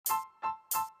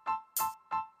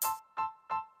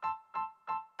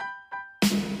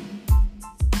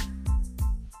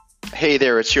Hey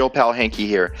there, it's your old pal Hanky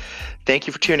here. Thank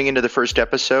you for tuning into the first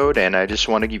episode, and I just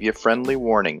want to give you a friendly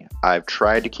warning. I've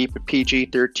tried to keep it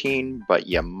PG-13, but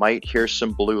you might hear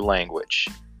some blue language.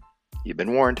 You've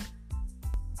been warned.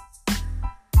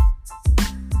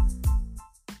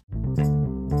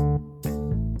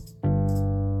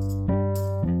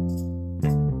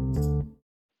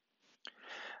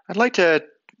 I'd like to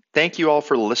thank you all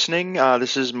for listening.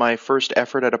 This is my first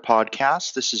effort at a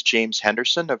podcast. This is James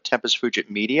Henderson of Tempest Fugit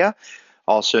Media,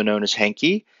 also known as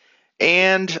Hanky.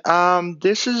 And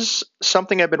this is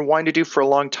something I've been wanting to do for a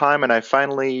long time, and I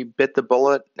finally bit the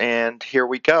bullet, and here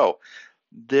we go.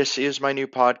 This is my new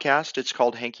podcast. It's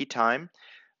called Hanky Time.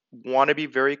 Want to be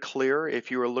very clear,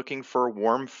 if you are looking for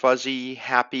warm, fuzzy,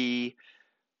 happy,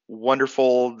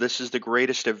 wonderful, this is the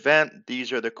greatest event,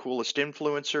 these are the coolest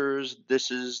influencers,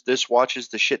 this watch is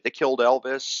the shit that killed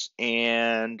Elvis,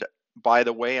 and by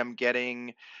the way, I'm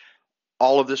getting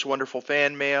all of this wonderful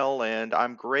fan mail, and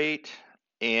I'm great,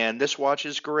 and this watch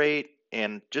is great,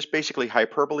 and just basically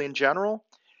hyperbole in general,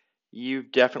 you've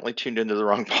definitely tuned into the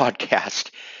wrong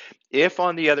podcast. If,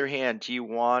 on the other hand, you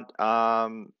want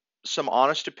some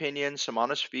honest opinion, some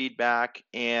honest feedback,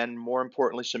 and more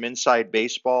importantly, some inside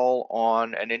baseball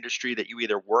on an industry that you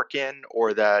either work in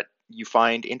or that you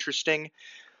find interesting,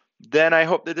 then I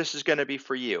hope that this is going to be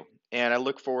for you. And I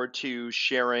look forward to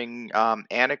sharing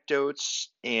anecdotes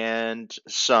and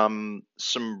some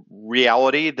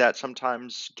reality that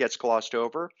sometimes gets glossed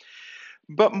over.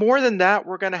 But more than that,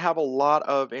 we're going to have a lot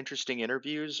of interesting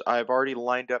interviews. I've already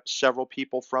lined up several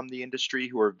people from the industry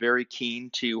who are very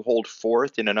keen to hold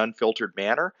forth in an unfiltered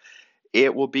manner.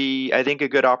 It will be, I think, a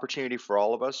good opportunity for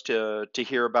all of us to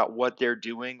hear about what they're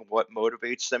doing, what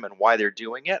motivates them, and why they're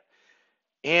doing it.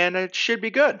 And it should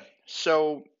be good.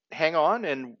 So hang on,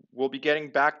 and we'll be getting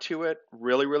back to it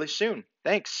really, really soon.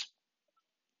 Thanks.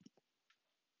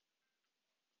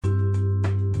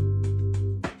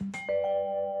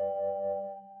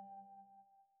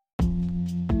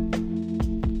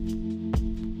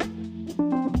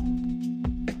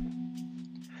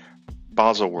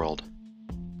 Basel World.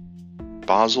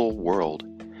 Basel World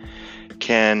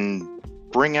can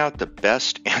bring out the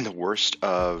best and the worst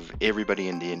of everybody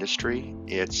in the industry.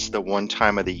 It's the one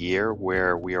time of the year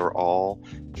where we are all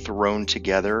thrown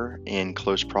together in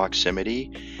close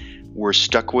proximity. We're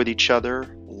stuck with each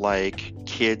other like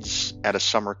kids at a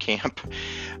summer camp.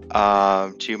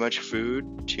 Too much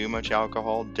food, too much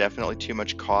alcohol, definitely too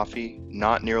much coffee,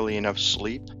 not nearly enough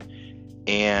sleep,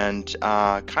 and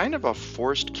kind of a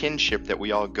forced kinship that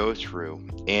we all go through.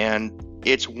 And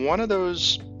it's one of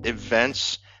those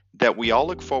events that we all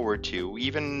look forward to.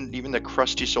 Even the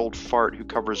crusty old fart who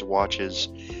covers watches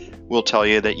will tell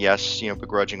you that yes,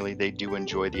 begrudgingly they do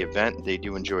enjoy the event, they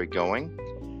do enjoy going.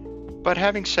 But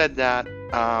having said that,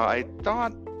 I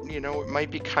thought it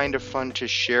might be kind of fun to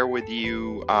share with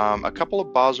you a couple of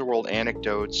Baselworld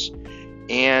anecdotes.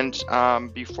 And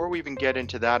before we even get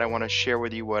into that, I want to share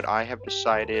with you what I have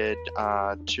decided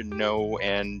to know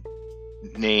and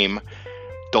name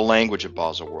the language of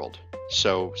Baselworld.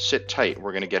 So sit tight,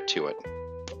 we're going to get to it.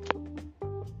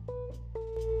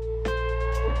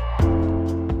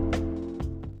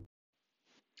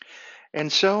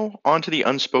 And so, on to the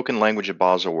unspoken language of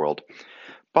Baselworld.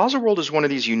 Baselworld is one of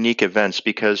these unique events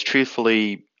because,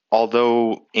 truthfully,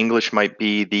 although English might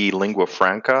be the lingua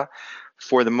franca,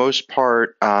 for the most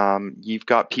part, you've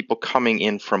got people coming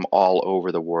in from all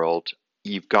over the world.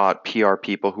 You've got PR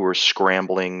people who are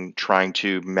scrambling, trying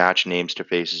to match names to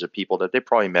faces of people that they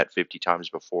probably met 50 times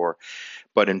before.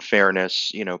 But in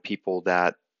fairness, people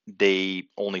that they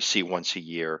only see once a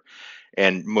year.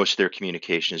 And most of their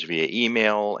communication is via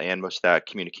email, and most of that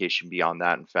communication beyond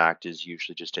that, in fact, is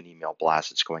usually just an email blast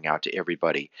that's going out to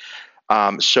everybody.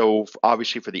 So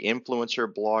obviously for the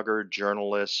influencer, blogger,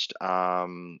 journalist,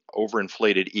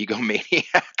 overinflated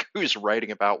egomaniac who's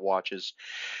writing about watches,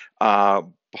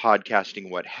 podcasting,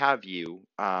 what have you,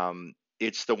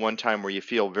 it's the one time where you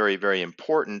feel very, very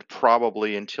important,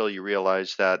 probably until you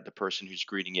realize that the person who's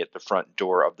greeting you at the front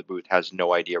door of the booth has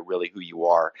no idea really who you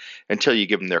are until you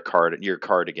give them your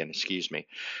card again, excuse me.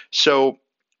 So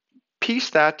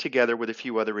piece that together with a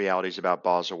few other realities about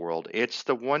Baselworld. It's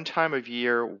the one time of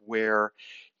year where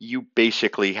you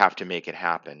basically have to make it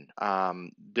happen.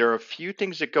 There are a few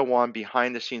things that go on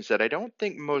behind the scenes that I don't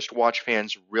think most watch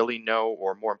fans really know,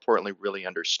 or more importantly, really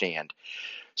understand.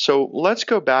 So let's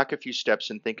go back a few steps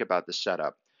and think about the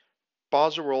setup.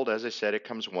 Baselworld, as I said, it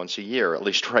comes once a year, at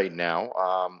least right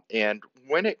now. And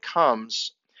when it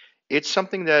comes, it's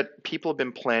something that people have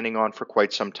been planning on for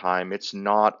quite some time. It's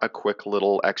not a quick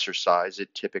little exercise.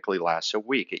 It typically lasts a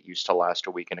week. It used to last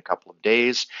a week and a couple of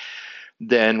days.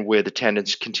 Then, with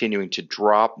attendance continuing to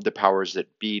drop, the powers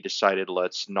that be decided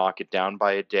let's knock it down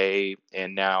by a day.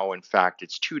 And now, in fact,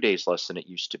 it's 2 days less than it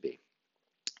used to be.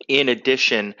 In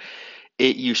addition,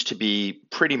 it used to be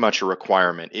pretty much a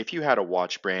requirement. If you had a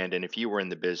watch brand and if you were in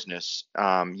the business,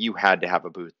 you had to have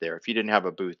a booth there. If you didn't have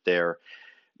a booth there,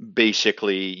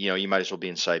 basically, you might as well be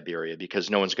in Siberia because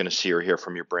no one's going to see or hear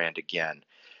from your brand again.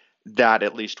 That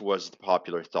at least was the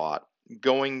popular thought.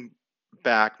 Going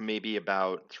back maybe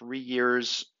about 3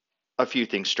 years, a few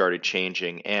things started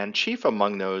changing, and chief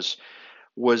among those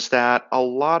was that a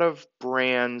lot of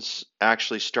brands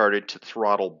actually started to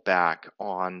throttle back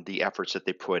on the efforts that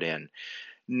they put in.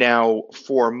 Now,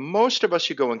 for most of us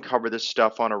who go and cover this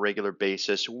stuff on a regular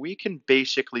basis, we can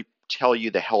basically tell you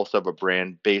the health of a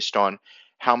brand based on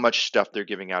how much stuff they're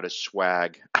giving out as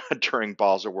swag during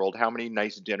Basel World, how many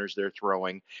nice dinners they're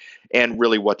throwing, and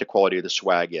really what the quality of the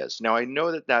swag is. Now, I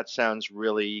know that that sounds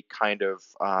really kind of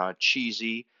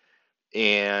cheesy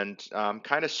and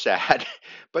kind of sad,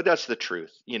 but that's the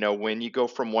truth. When you go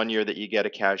from one year that you get a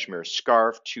cashmere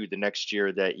scarf to the next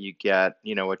year that you get,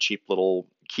 a cheap little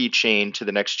keychain to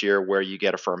the next year where you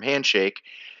get a firm handshake,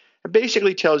 it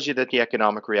basically tells you that the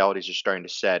economic realities are starting to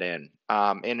set in.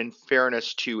 And in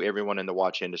fairness to everyone in the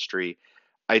watch industry,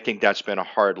 I think that's been a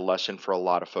hard lesson for a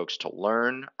lot of folks to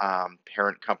learn.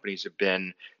 Parent companies have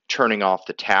been turning off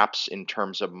the taps in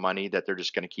terms of money that they're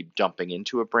just going to keep dumping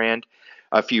into a brand.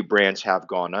 A few brands have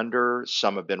gone under,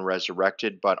 some have been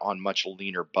resurrected, but on much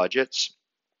leaner budgets.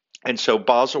 And so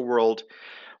Basel World,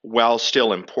 while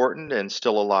still important and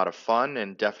still a lot of fun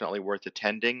and definitely worth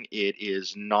attending, it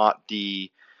is not the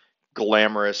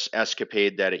glamorous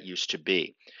escapade that it used to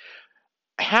be.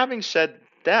 Having said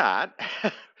that,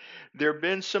 there have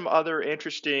been some other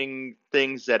interesting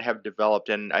things that have developed,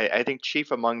 and I think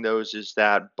chief among those is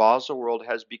that Basel World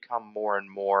has become more and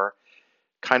more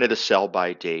kind of the sell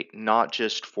by date, not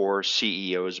just for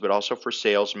CEOs, but also for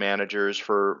sales managers,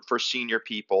 for senior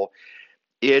people.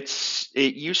 It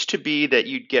used to be that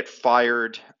you'd get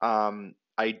fired.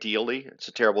 Ideally, it's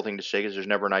a terrible thing to say because there's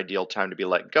never an ideal time to be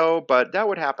let go, but that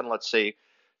would happen, let's say,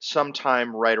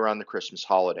 sometime right around the Christmas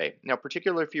holiday. Now,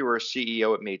 particularly if you were a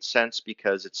CEO, it made sense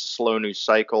because it's a slow news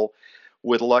cycle.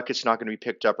 With luck, it's not going to be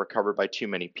picked up or covered by too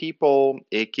many people.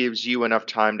 It gives you enough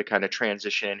time to kind of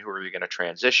transition who are you going to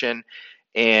transition,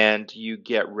 and you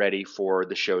get ready for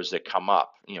the shows that come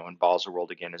up. And Basel World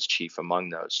again is chief among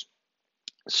those.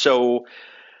 So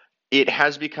it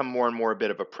has become more and more a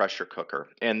bit of a pressure cooker.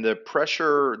 And the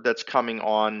pressure that's coming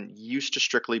on used to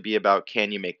strictly be about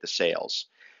can you make the sales?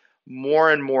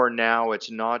 More and more now, it's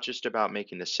not just about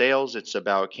making the sales, it's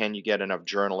about can you get enough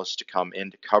journalists to come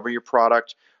in to cover your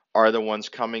product? Are the ones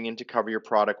coming in to cover your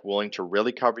product willing to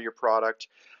really cover your product?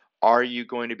 Are you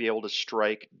going to be able to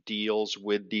strike deals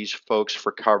with these folks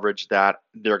for coverage that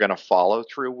they're going to follow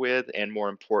through with, and more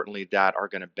importantly, that are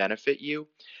going to benefit you?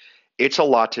 It's a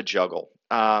lot to juggle.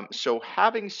 So,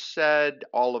 having said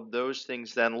all of those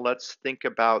things, then let's think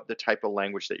about the type of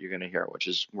language that you're going to hear, which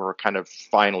is we're kind of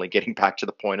finally getting back to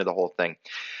the point of the whole thing.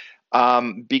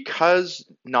 Because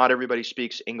not everybody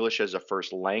speaks English as a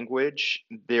first language,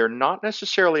 they're not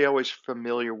necessarily always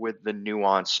familiar with the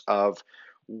nuance of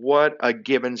what a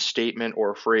given statement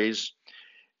or phrase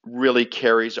really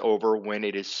carries over when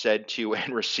it is said to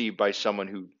and received by someone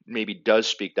who maybe does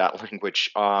speak that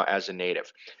language as a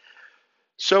native.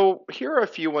 So here are a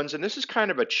few ones, and this is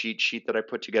kind of a cheat sheet that I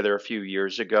put together a few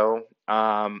years ago.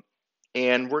 And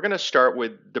we're going to start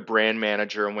with the brand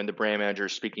manager and when the brand manager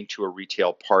is speaking to a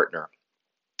retail partner.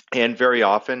 And very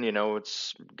often,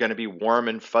 it's going to be warm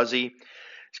and fuzzy.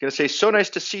 It's going to say, "So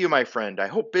nice to see you, my friend. I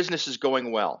hope business is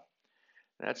going well."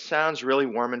 That sounds really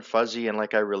warm and fuzzy and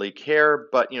like I really care,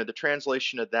 but the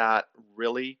translation of that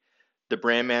really, the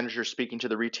brand manager speaking to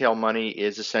the retail money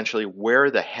is essentially,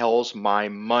 where the hell's my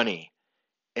money?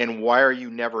 And why are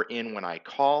you never in when I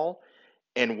call?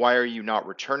 And why are you not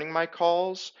returning my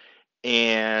calls?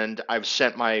 And I've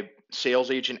sent my sales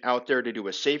agent out there to do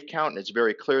a safe count, and it's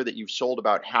very clear that you've sold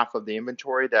about half of the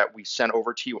inventory that we sent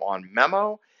over to you on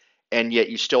memo, and yet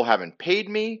you still haven't paid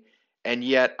me. And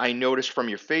yet I noticed from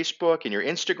your Facebook and your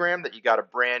Instagram that you got a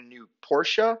brand new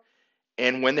Porsche,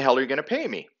 and when the hell are you going to pay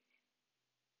me?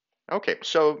 Okay,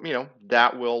 so,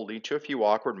 that will lead to a few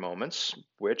awkward moments,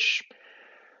 which,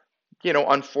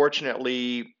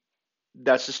 unfortunately,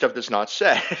 that's the stuff that's not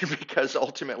said because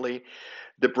ultimately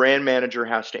the brand manager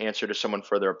has to answer to someone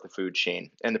further up the food chain.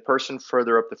 And the person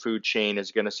further up the food chain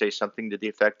is going to say something to the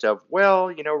effect of, well,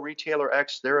 retailer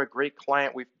X, they're a great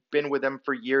client. We've been with them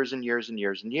for years and years and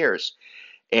years and years.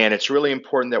 And it's really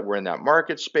important that we're in that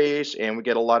market space and we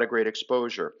get a lot of great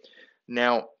exposure.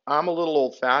 Now, I'm a little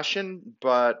old fashioned,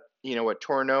 but at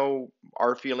Torno,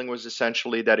 our feeling was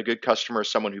essentially that a good customer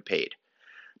is someone who paid.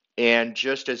 And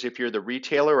just as if you're the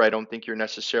retailer, I don't think you're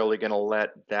necessarily going to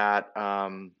let that,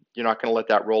 you're not going to let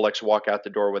that Rolex walk out the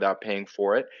door without paying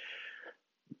for it.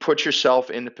 Put yourself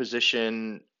in the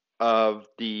position of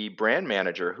the brand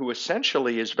manager who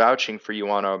essentially is vouching for you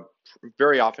on a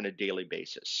very often a daily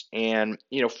basis. And,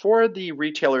 for the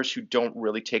retailers who don't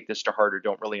really take this to heart or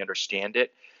don't really understand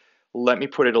it, let me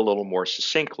put it a little more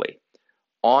succinctly.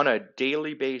 On a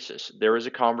daily basis, there is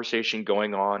a conversation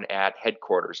going on at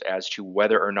headquarters as to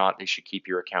whether or not they should keep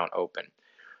your account open.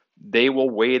 They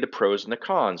will weigh the pros and the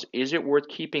cons. Is it worth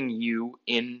keeping you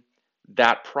in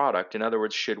that product? In other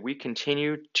words, should we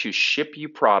continue to ship you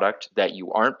product that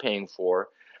you aren't paying for,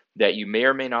 that you may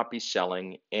or may not be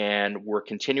selling, and we're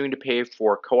continuing to pay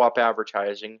for co-op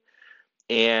advertising,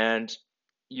 and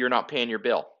you're not paying your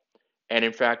bill? And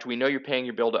in fact, we know you're paying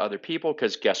your bill to other people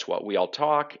because guess what? We all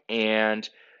talk. And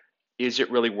is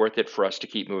it really worth it for us to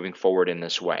keep moving forward in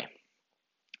this way?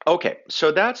 Okay,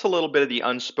 so that's a little bit of the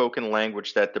unspoken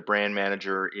language that the brand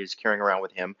manager is carrying around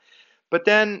with him. But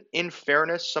then, in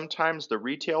fairness, sometimes the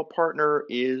retail partner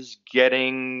is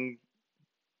getting,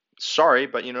 sorry,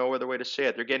 but no other way to say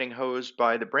it, they're getting hosed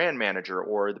by the brand manager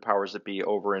or the powers that be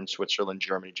over in Switzerland,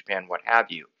 Germany, Japan, what have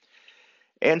you.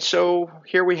 And so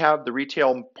here we have the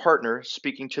retail partner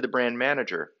speaking to the brand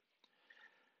manager.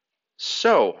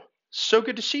 So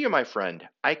good to see you, my friend.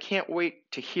 I can't wait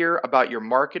to hear about your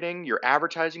marketing, your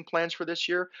advertising plans for this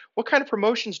year. What kind of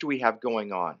promotions do we have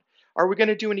going on? Are we going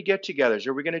to do any get-togethers?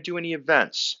 Are we going to do any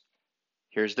events?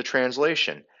 Here's the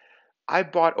translation. I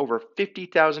bought over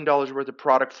 $50,000 worth of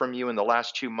product from you in the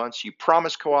last 2 months. You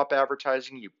promised co-op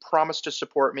advertising. You promised to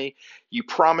support me. You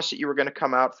promised that you were going to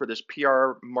come out for this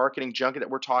PR marketing junket that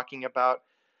we're talking about.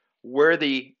 Where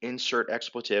the insert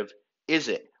expletive is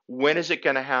it? When is it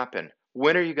going to happen?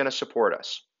 When are you going to support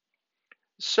us?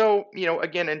 So,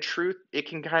 again, in truth, it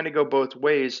can kind of go both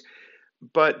ways,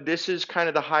 but this is kind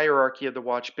of the hierarchy of the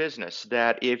watch business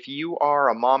that if you are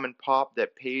a mom and pop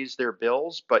that pays their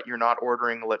bills, but you're not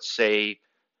ordering, let's say,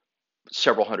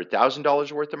 several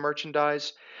 $100,000 worth of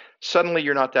merchandise, suddenly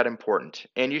you're not that important.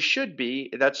 And you should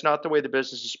be. That's not the way the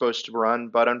business is supposed to run,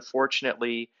 but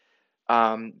unfortunately,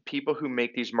 people who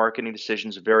make these marketing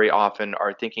decisions very often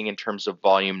are thinking in terms of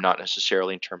volume, not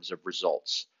necessarily in terms of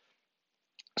results.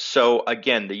 So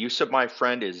again, the use of my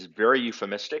friend is very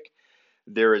euphemistic.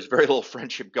 There is very little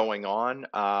friendship going on,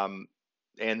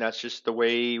 and that's just the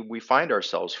way we find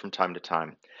ourselves from time to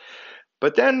time.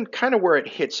 But then, kind of where it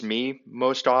hits me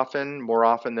most often, more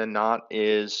often than not,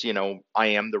 is I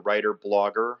am the writer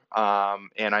blogger,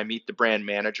 and I meet the brand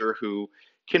manager who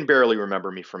can barely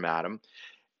remember me from Adam.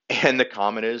 And the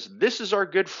comment is, this is our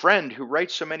good friend who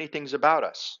writes so many things about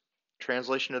us.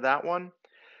 Translation of that one,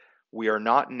 we are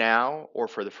not now or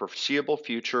for the foreseeable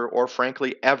future or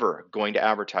frankly ever going to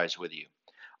advertise with you.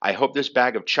 I hope this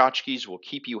bag of tchotchkes will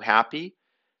keep you happy,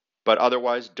 but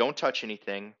otherwise don't touch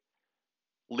anything.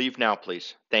 Leave now,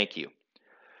 please. Thank you.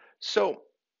 So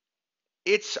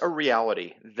it's a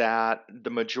reality that the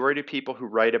majority of people who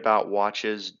write about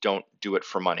watches don't do it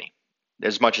for money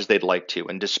as much as they'd like to.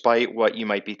 And despite what you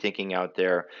might be thinking out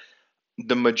there,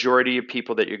 the majority of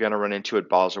people that you're going to run into at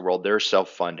Baselworld, they're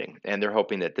self-funding and they're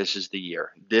hoping that this is the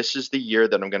year. This is the year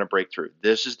that I'm going to break through.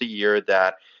 This is the year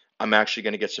that I'm actually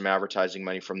going to get some advertising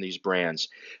money from these brands.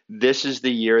 This is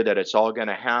the year that it's all going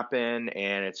to happen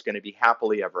and it's going to be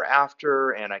happily ever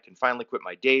after and I can finally quit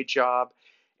my day job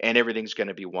and everything's going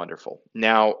to be wonderful.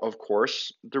 Now, of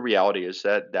course, the reality is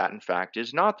that that in fact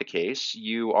is not the case.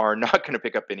 You are not going to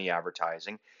pick up any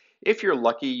advertising. If you're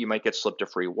lucky, you might get slipped a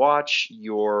free watch.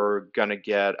 You're going to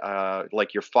get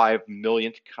like your 5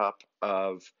 millionth cup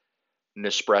of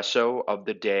Nespresso of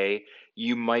the day.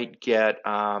 You might get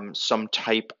some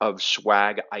type of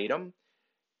swag item.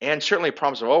 And certainly a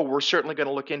promise of, oh, we're certainly going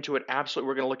to look into it. Absolutely,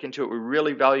 we're going to look into it. We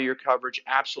really value your coverage.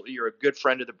 Absolutely, you're a good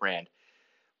friend of the brand.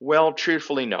 Well,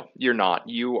 truthfully, no, you're not.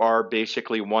 You are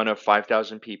basically one of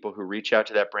 5,000 people who reach out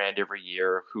to that brand every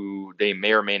year who they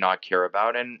may or may not care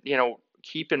about. And,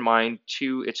 keep in mind,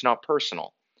 too, it's not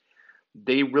personal.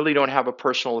 They really don't have a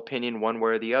personal opinion one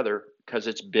way or the other because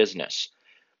it's business.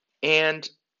 And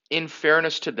in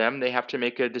fairness to them, they have to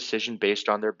make a decision based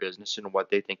on their business and what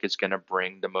they think is going to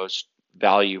bring the most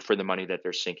value for the money that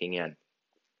they're sinking in.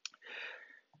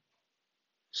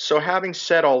 So having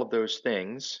said all of those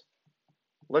things,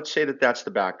 let's say that that's the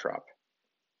backdrop.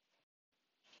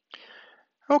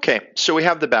 Okay, so we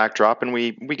have the backdrop and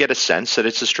we get a sense that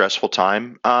it's a stressful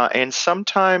time. And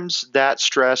sometimes that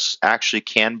stress actually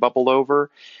can bubble over.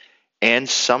 And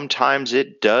sometimes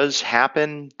it does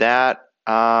happen that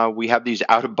we have these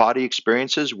out of body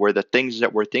experiences where the things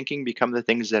that we're thinking become the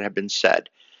things that have been said.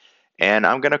 And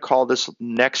I'm going to call this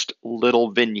next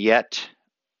little vignette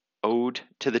Ode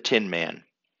to the Tin Man.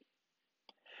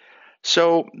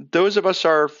 So, those of us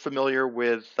are familiar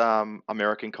with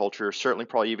American culture, certainly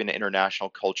probably even international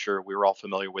culture. We were all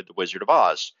familiar with The Wizard of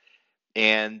Oz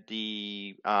and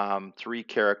the three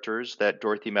characters that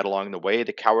Dorothy met along the way.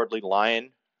 The Cowardly Lion,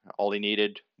 all he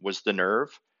needed was the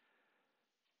nerve.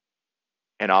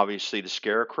 And obviously, the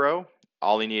Scarecrow,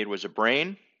 all he needed was a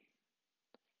brain.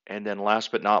 And then,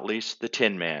 last but not least, the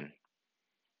Tin Man,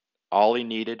 all he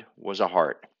needed was a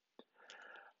heart.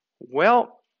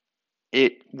 Well,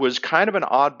 it was kind of an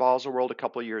oddballs of world a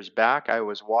couple of years back. I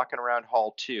was walking around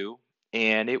Hall 2,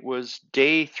 and it was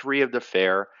day 3 of the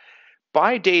fair.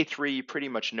 By day 3, you pretty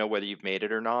much know whether you've made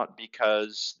it or not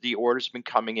because the orders have been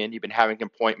coming in, you've been having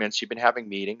appointments, you've been having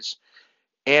meetings.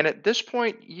 And at this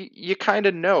point, you kind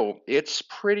of know it's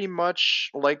pretty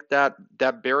much like that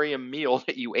barium meal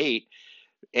that you ate,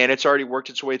 and it's already worked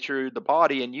its way through the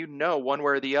body, and you know one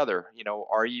way or the other.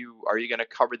 Are you going to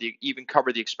cover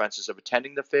the expenses of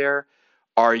attending the fair?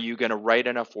 Are you going to write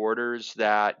enough orders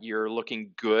that you're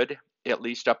looking good at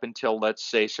least up until, let's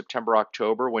say, September,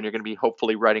 October, when you're going to be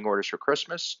hopefully writing orders for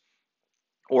Christmas?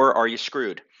 Or are you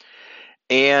screwed?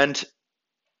 And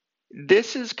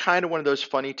this is kind of one of those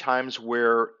funny times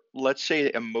where, let's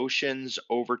say, emotions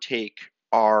overtake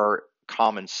our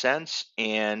common sense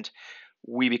and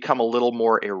we become a little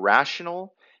more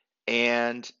irrational.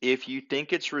 And if you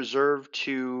think it's reserved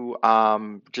to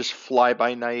just fly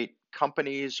by night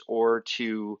companies or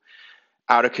to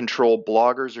out of control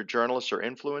bloggers or journalists or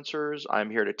influencers, I'm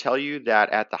here to tell you that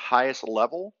at the highest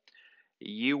level,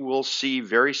 you will see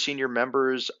very senior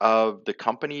members of the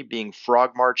company being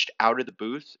frog marched out of the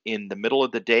booth in the middle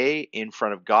of the day in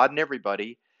front of God and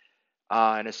everybody,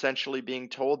 and essentially being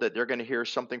told that they're going to hear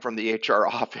something from the HR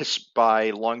office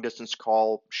by long distance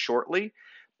call shortly,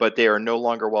 but they are no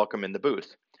longer welcome in the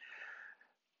booth.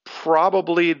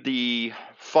 Probably the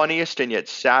funniest and yet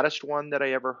saddest one that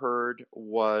I ever heard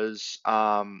was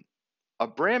a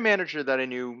brand manager that I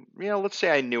knew. Let's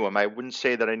say I knew him. I wouldn't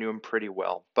say that I knew him pretty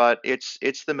well, but it's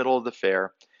the middle of the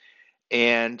fair.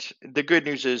 And the good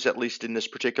news is, at least in this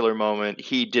particular moment,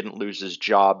 he didn't lose his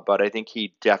job, but I think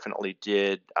he definitely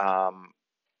did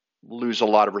lose a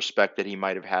lot of respect that he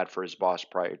might have had for his boss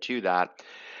prior to that.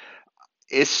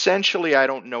 Essentially, I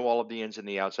don't know all of the ins and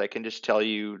the outs. I can just tell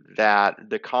you that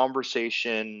the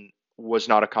conversation was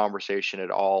not a conversation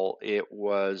at all. It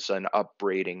was an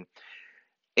upbraiding.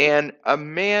 And a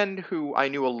man who I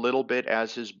knew a little bit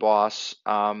as his boss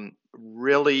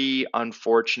really,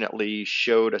 unfortunately,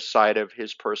 showed a side of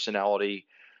his personality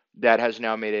that has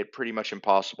now made it pretty much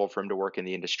impossible for him to work in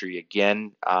the industry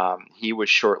again. He was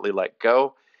shortly let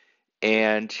go,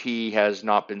 and he has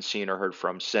not been seen or heard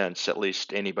from since, at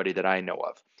least anybody that I know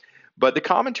of. But the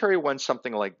commentary went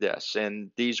something like this,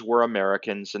 and these were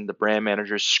Americans, and the brand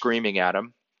manager's screaming at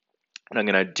him, and I'm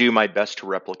going to do my best to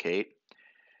replicate.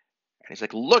 And he's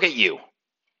like, "Look at you!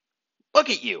 Look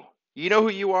at you! You know who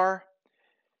you are?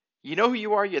 You know who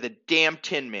you are? You're the damn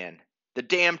Tin Man. The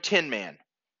damn Tin Man."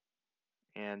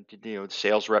 And the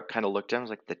sales rep kind of looked at him. I was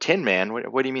like, "The Tin Man?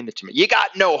 What do you mean the Tin Man? You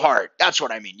got no heart. That's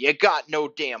what I mean. You got no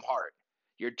damn heart.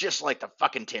 You're just like the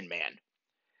fucking Tin Man."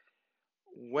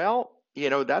 Well,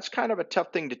 that's kind of a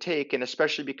tough thing to take, and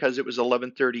especially because it was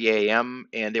 11:30 a.m.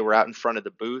 and they were out in front of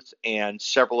the booth, and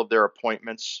several of their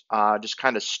appointments just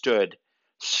kind of stood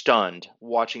stunned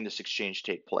watching this exchange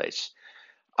take place.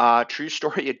 True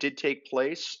story, it did take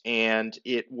place, and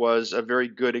it was a very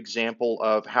good example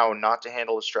of how not to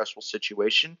handle a stressful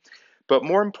situation, but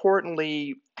more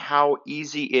importantly, how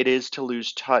easy it is to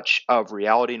lose touch of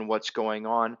reality and what's going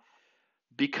on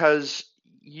because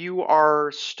you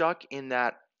are stuck in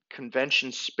that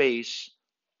convention space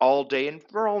all day and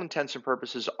for all intents and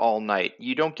purposes all night.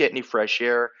 You don't get any fresh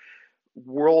air.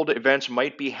 World events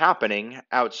might be happening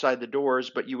outside the doors,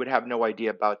 but you would have no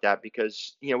idea about that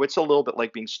because, it's a little bit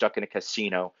like being stuck in a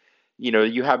casino.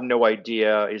 You have no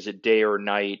idea, is it day or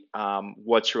night,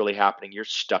 what's really happening. You're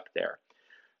stuck there.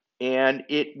 And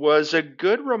it was a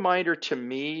good reminder to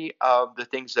me of the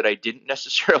things that I didn't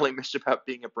necessarily miss about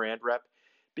being a brand rep.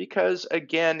 Because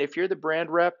again, if you're the brand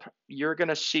rep, you're going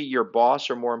to see your boss,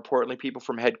 or more importantly, people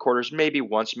from headquarters, maybe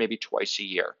once, maybe twice a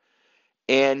year.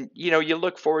 And you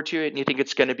look forward to it and you think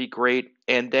it's going to be great.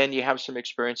 And then you have some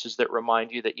experiences that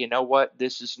remind you that, you know what,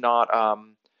 this is not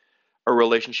a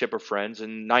relationship of friends.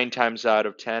 And 9 times out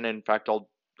of 10, in fact,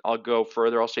 I'll go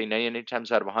further. I'll say 99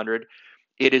 times out of 100,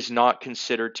 it is not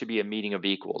considered to be a meeting of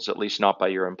equals, at least not by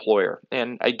your employer.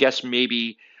 And I guess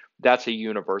maybe that's a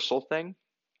universal thing.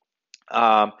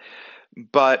 Um,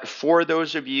 But for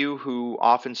those of you who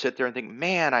often sit there and think,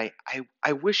 man, I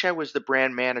wish I was the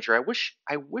brand manager. I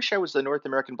wish I was the North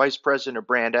American Vice President of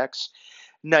Brand X.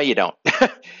 No, you don't.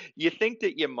 You think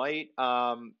that you might,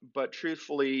 but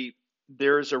truthfully,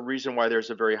 there's a reason why there's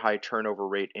a very high turnover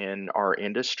rate in our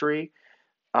industry,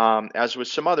 as with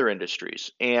some other industries.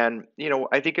 And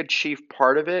I think a chief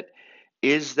part of it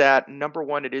is that number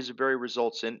one, it is very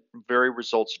results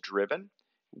driven,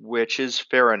 which is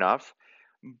fair enough.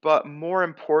 But more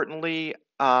importantly,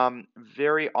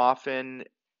 very often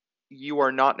you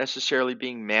are not necessarily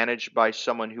being managed by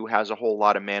someone who has a whole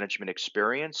lot of management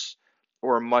experience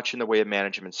or much in the way of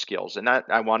management skills. And that,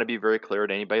 I want to be very clear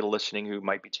to anybody listening who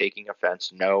might be taking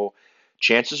offense. No,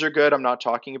 chances are good. I'm not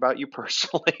talking about you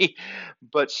personally.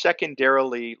 But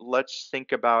secondarily, let's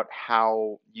think about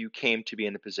how you came to be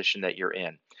in the position that you're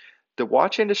in. The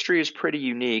watch industry is pretty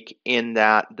unique in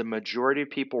that the majority of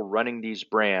people running these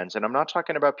brands, and I'm not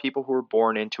talking about people who were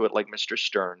born into it like Mr.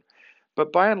 Stern,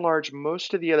 but by and large,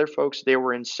 most of the other folks, they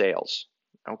were in sales.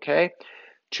 Okay?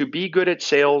 To be good at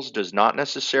sales does not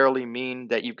necessarily mean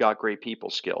that you've got great people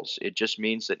skills. It just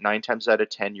means that 9 times out of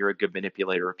 10, you're a good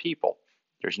manipulator of people.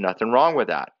 There's nothing wrong with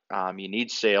that. You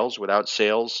need sales. Without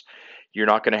sales, you're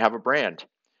not going to have a brand.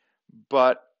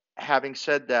 But having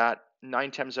said that,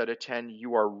 9 times out of 10,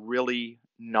 you are really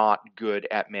not good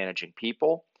at managing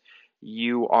people.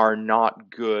 You are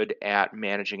not good at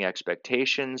managing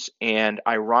expectations. And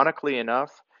ironically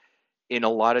enough, in a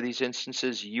lot of these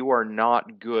instances, you are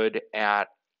not good at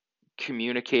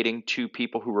communicating to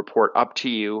people who report up to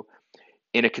you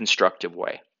in a constructive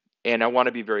way. And I want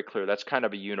to be very clear, that's kind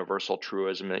of a universal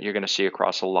truism that you're going to see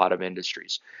across a lot of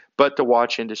industries. But the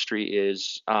watch industry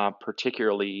is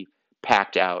particularly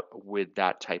packed out with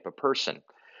that type of person.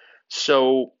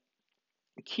 So,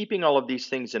 keeping all of these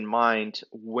things in mind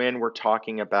when we're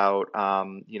talking about,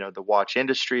 the watch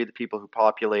industry, the people who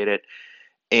populate it,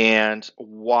 and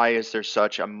why is there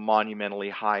such a monumentally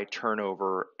high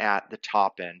turnover at the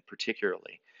top end,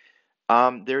 particularly?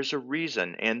 There's a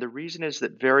reason, and the reason is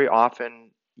that very often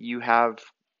you have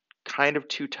kind of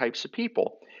two types of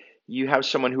people. You have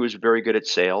someone who is very good at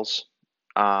sales,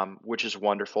 which is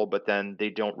wonderful, but then they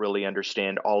don't really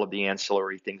understand all of the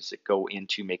ancillary things that go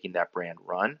into making that brand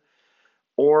run.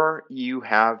 Or you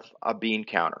have a bean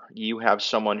counter. You have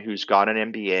someone who's got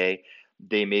an MBA.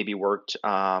 They maybe worked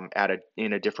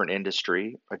in a different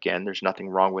industry. Again, there's nothing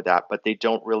wrong with that, but they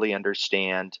don't really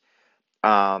understand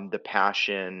the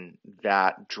passion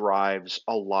that drives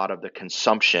a lot of the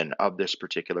consumption of this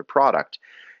particular product.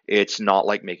 It's not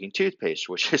like making toothpaste,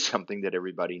 which is something that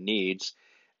everybody needs.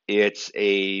 It's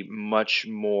a much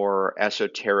more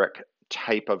esoteric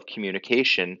type of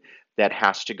communication that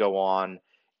has to go on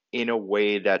in a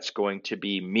way that's going to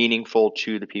be meaningful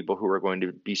to the people who are going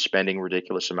to be spending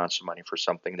ridiculous amounts of money for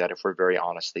something that, if we're very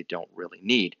honest, they don't really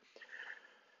need.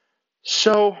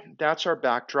 So that's our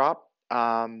backdrop.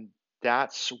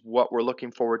 That's what we're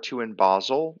looking forward to in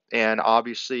Basel. And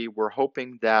obviously, we're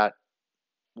hoping that,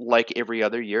 like every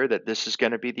other year, that this is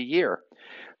going to be the year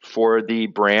for the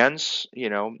brands,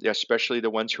 especially the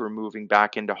ones who are moving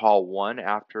back into Hall 1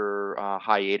 after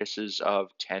hiatuses of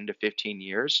 10 to 15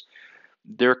 years.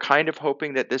 They're kind of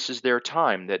hoping that this is their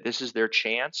time, that this is their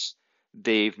chance.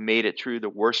 They've made it through the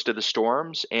worst of the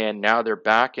storms, and now they're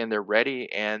back and they're ready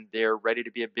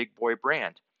to be a big boy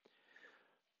brand.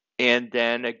 And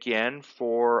then again,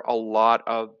 for a lot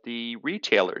of the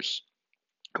retailers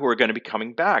who are going to be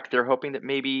coming back, they're hoping that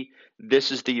maybe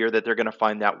this is the year that they're going to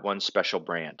find that one special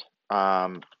brand.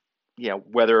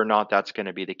 Whether or not that's going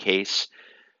to be the case,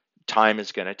 time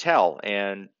is going to tell.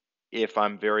 And if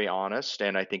I'm very honest,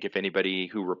 and I think if anybody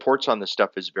who reports on this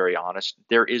stuff is very honest,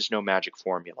 there is no magic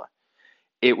formula.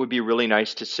 It would be really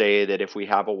nice to say that if we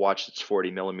have a watch that's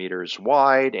 40 millimeters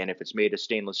wide, and if it's made of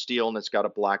stainless steel and it's got a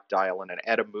black dial and an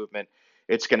ETA movement,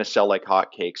 it's going to sell like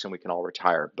hotcakes and we can all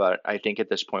retire. But I think at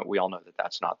this point, we all know that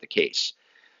that's not the case.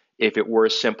 If it were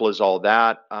as simple as all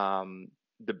that,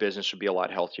 the business would be a lot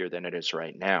healthier than it is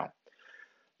right now.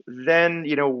 Then,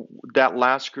 that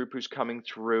last group who's coming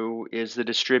through is the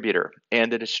distributor.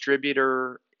 And the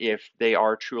distributor, if they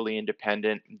are truly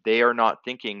independent, they are not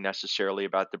thinking necessarily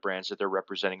about the brands that they're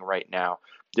representing right now.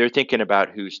 They're thinking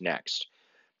about who's next.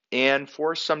 And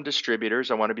for some distributors,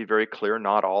 I want to be very clear,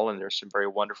 not all, and there's some very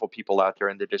wonderful people out there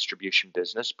in the distribution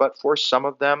business, but for some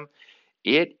of them,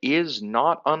 it is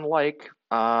not unlike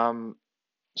some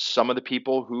of the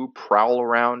people who prowl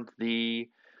around the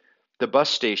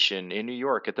bus station in New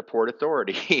York at the Port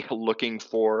Authority looking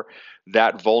for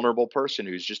that vulnerable person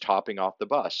who's just hopping off the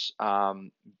bus,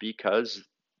 because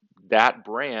that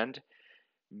brand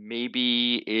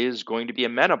maybe is going to be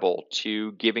amenable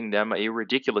to giving them a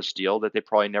ridiculous deal that they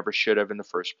probably never should have in the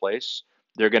first place.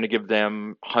 They're going to give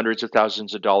them hundreds of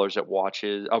thousands of dollars at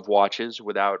watches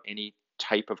without any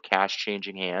type of cash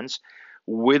changing hands,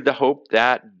 with the hope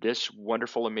that this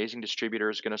wonderful, amazing distributor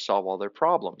is going to solve all their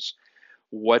problems.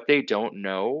 What they don't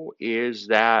know is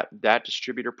that that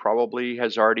distributor probably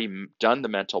has already done the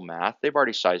mental math. They've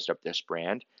already sized up this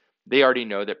brand. They already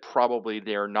know that probably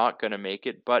they're not going to make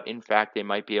it, but in fact, they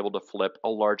might be able to flip a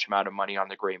large amount of money on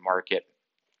the gray market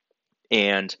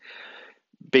and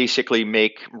basically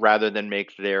make, rather than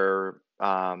make their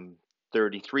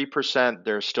 33%,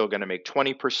 they're still going to make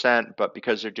 20%, but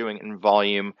because they're doing it in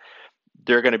volume,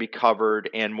 they're going to be covered.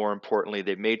 And more importantly,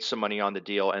 they've made some money on the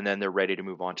deal and then they're ready to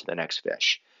move on to the next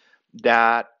fish.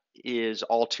 That is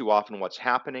all too often what's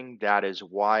happening. That is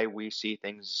why we see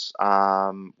things,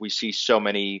 we see so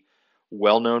many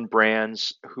well-known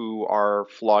brands who are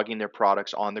flogging their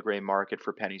products on the gray market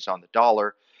for pennies on the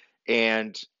dollar.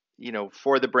 And,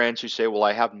 for the brands who say, well,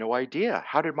 I have no idea.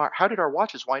 How did our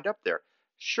watches wind up there?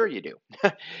 Sure you do.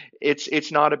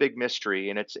 It's not a big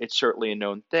mystery, and it's certainly a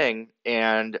known thing.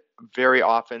 And very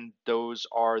often those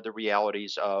are the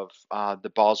realities of the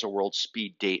Baselworld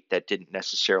speed date that didn't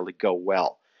necessarily go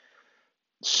well.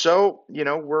 So,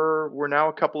 we're now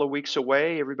a couple of weeks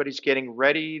away. Everybody's getting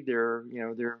ready. They're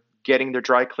getting their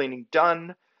dry cleaning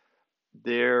done.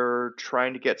 They're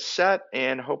trying to get set,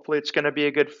 and hopefully it's going to be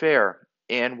a good fair.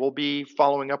 And we'll be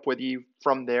following up with you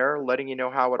from there, letting you know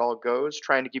how it all goes,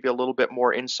 trying to give you a little bit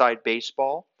more inside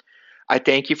baseball. I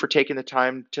thank you for taking the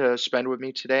time to spend with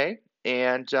me today,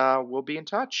 and we'll be in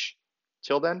touch.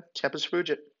 Till then, Tempus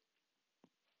Fugit.